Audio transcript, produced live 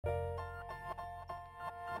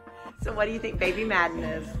So what do you think Baby Madden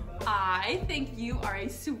is? I think you are a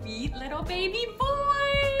sweet little baby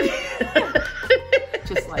boy.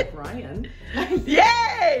 Just like Ryan.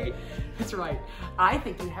 Yay! That's right. I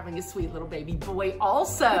think you're having a sweet little baby boy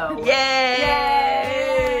also. Yay!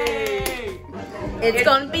 Yay! It's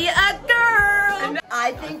gonna be a girl.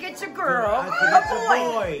 I think it's a girl. I think it's a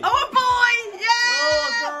boy. Oh, a boy! Yeah! Oh, a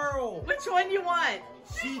girl. Which one you want?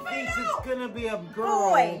 She thinks it's gonna be a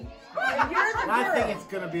girl. Boy. And you're the And I girl. think it's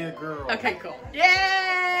gonna be a girl. Okay, cool.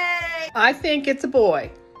 Yay! I think it's a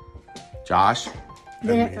boy. Josh?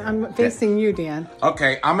 Dan, I'm facing you, Dan.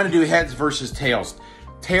 Okay, I'm gonna do heads versus tails.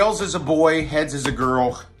 Tails is a boy, heads is a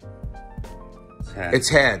girl. It's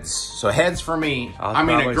heads. So heads for me. I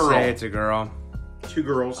mean a girl. Say it's a girl. Two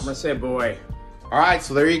girls. I'm gonna say a boy. All right,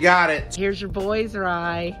 so there you got it. Here's your boys,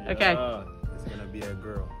 Rye. Okay. It's gonna be a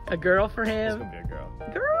girl. A girl for It's him. gonna be a girl.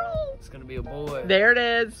 Girl. It's gonna be a boy. There it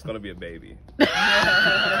is. It's gonna be a baby. It's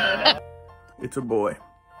a boy.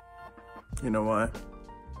 You know why?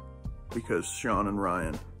 Because Sean and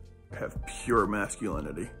Ryan have pure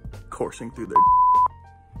masculinity coursing through their.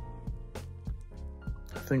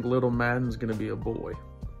 I think little Madden's gonna be a boy.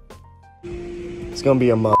 It's gonna be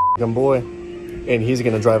a motherfucking boy, and he's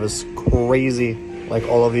gonna drive us crazy like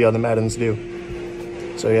all of the other Maddens do.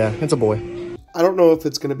 So yeah, it's a boy. I don't know if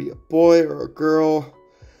it's gonna be a boy or a girl,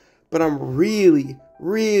 but I'm really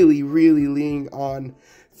leaning on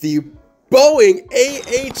the Boeing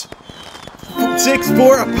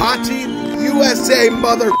AH-64 Apache USA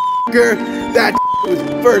motherfucker that was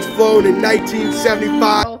first flown in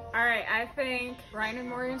 1975. All right, I think Ryan and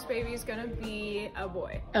Morgan's baby is gonna be a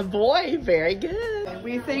boy. A boy. Very good.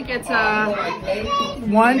 We think it's a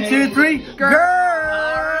 1, 2, 3,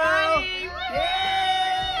 girl!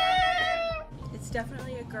 It's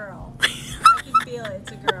definitely a girl. I can feel it.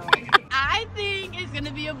 It's a girl. I think it's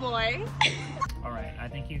gonna be a boy. All right, I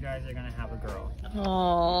think you guys are gonna have a girl.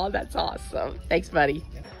 Oh, that's awesome. Thanks, buddy.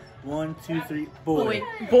 1, 2, 3, boy.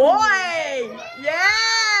 Boy! Yeah!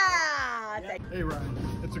 Hey Ryan,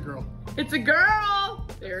 it's a girl. It's a girl.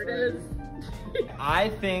 There it is. I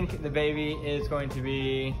think the baby is going to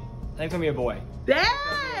be, I think it's gonna be a boy. Hey,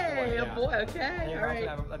 a Yeah. boy. Okay. All right.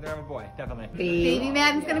 I'm gonna have a boy, definitely. Baby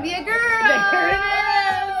Madden's gonna be a girl. There it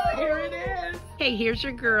is. Here it is. Hey, here's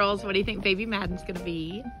your girls. What do you think Baby Madden's gonna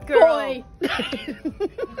be? Girl. Boy.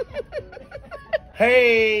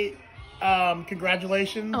 Hey,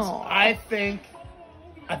 congratulations. Aw. I think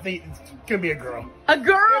it's gonna be a girl. A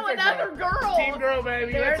girl. It's a Another girl. Team girl,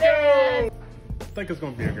 baby. There Let's it go. is. I think it's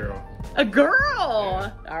gonna be a girl. A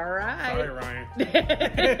girl. All right. Sorry, Ryan.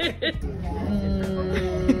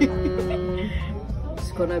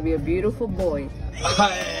 It's gonna be a beautiful boy.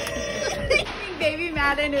 Baby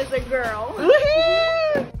Madden is a girl.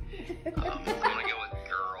 Woohoo! I'm gonna go with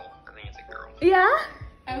girl. I think it's a girl. Yeah?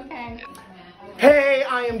 Okay. Hey,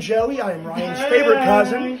 I am Joey. I am Ryan's favorite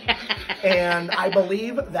cousin. And I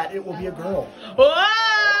believe that it will be a girl.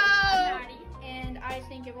 Whoa! And I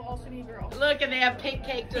think it will also be a girl. Look, and they have pink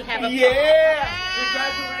cake to have a Yeah!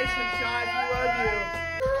 Congratulations, guys. We love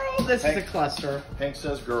you. This is a cluster. Hank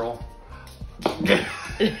says girl.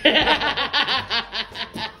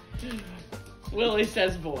 Willie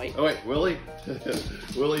says boy. Oh wait, Willie?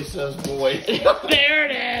 Willie says boy. There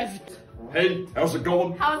it is. Hey, how's it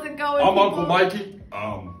going? How's it going? I'm people? Uncle Mikey. You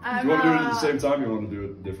want to do it at the same time? You want to do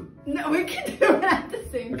it different? No, we can do it at the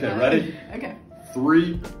same time. Okay, ready? Okay.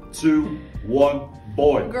 3, 2, 1,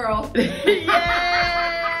 boy. Girl. Yay!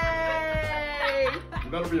 You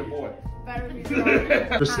better be a boy. Better be a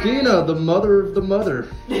girl. Christina, the mother of the mother.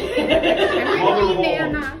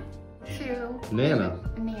 Nana, too. Nana.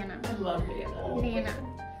 Nana. I love Nana. Nana.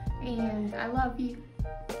 And I love you.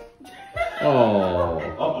 Oh.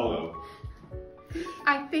 Uh-oh.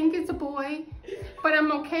 I think it's a boy, but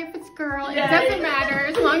I'm okay if it's a girl. It doesn't matter.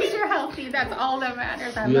 As long as you're healthy, that's all that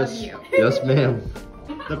matters. I love you. Yes, ma'am.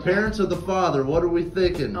 The parents of the father, what are we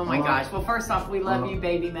thinking? Oh my gosh. Well, first off, we love you,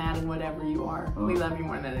 Baby Madden, whatever you are. We love you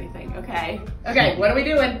more than anything, okay? Okay, what are we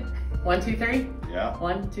doing? 1, 2, 3? Yeah.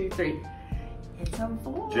 1, 2, 3. It's a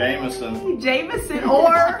boy. Jameson. Jameson,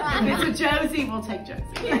 or if it's a Josie, we'll take Josie.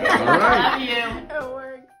 All right. Love you. It works.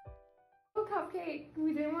 Cupcake.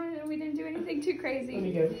 We didn't do anything too crazy. Let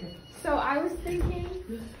me go here. So I was thinking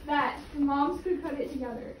that moms could cut it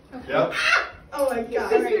together. Okay. Yep. Oh my god.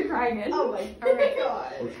 Sister crying. Oh my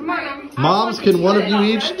god. Come on. Moms, can one of you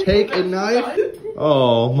each take a knife?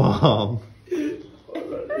 Oh, Mom.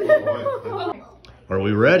 Are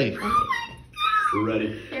we ready? We're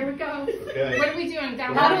ready. Here we go. Okay. What are we doing?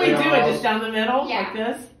 Down How do we do the it? Just down the middle? Yeah. Like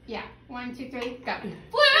this? Yeah. 1, 2, 3, go.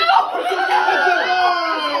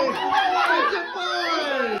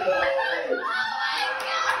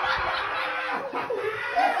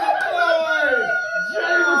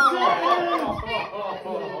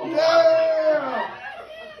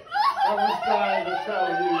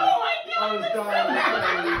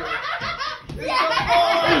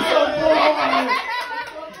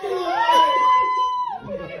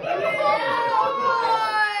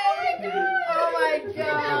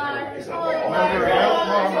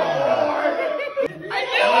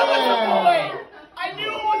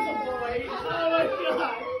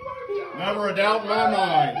 Never a doubt in my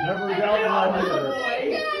mind. Never a doubt in my mind.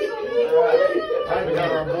 We got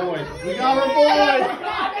our boy. We got our boy.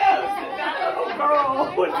 That little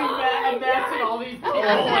girl would be mad all these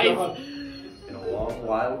boys. In a long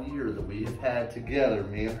wild year that we have had together,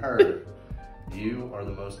 me and her, you are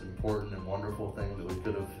the most important and wonderful thing that we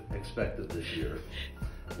could have expected this year.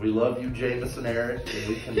 We love you, Jameis and Eric, and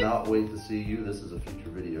we cannot wait to see you. This is a future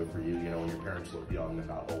video for you, you know, when your parents look young and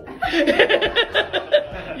not old.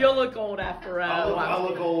 You'll look old after a while. I'll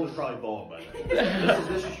look old and probably bald by then.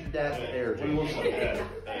 This is your dad's hair, Jameis.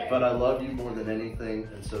 But I love you more than anything,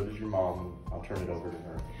 and so does your mom. I'll turn it over to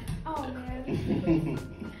her. Oh, man.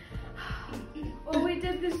 When we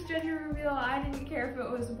did this gender reveal, I didn't care if it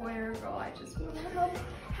was a boy or a girl. I just wanted to have a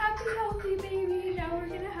happy, healthy baby. Now we're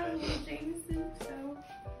going to have a little Jameson, so...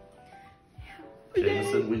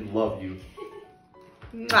 Jameson, we love you.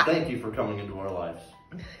 Thank you for coming into our lives.